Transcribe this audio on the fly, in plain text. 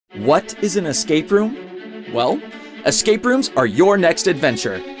What is an escape room? Well, escape rooms are your next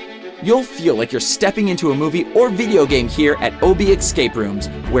adventure. You'll feel like you're stepping into a movie or video game here at OB-Xscape rooms,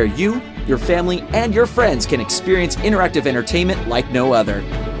 where you, your family, and your friends can experience interactive entertainment like no other.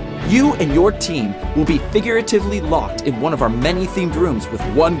 You and your team will be figuratively locked in one of our many themed rooms with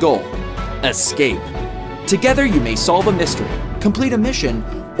one goal: escape. Together you may solve a mystery, complete a mission,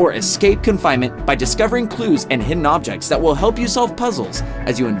 or escape confinement by discovering clues and hidden objects that will help you solve puzzles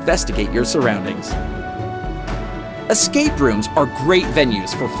as you investigate your surroundings. Escape rooms are great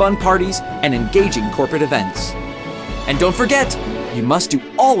venues for fun parties and engaging corporate events. And don't forget, you must do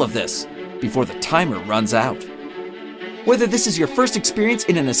all of this before the timer runs out. Whether this is your first experience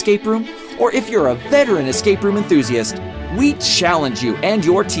in an escape room, or if you're a veteran escape room enthusiast, we challenge you and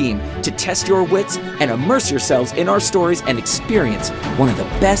your team to test your wits and immerse yourselves in our stories and experience one of the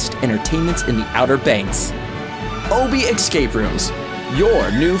best entertainments in the Outer Banks. OB-Xscape rooms, your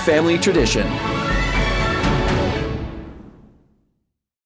new family tradition.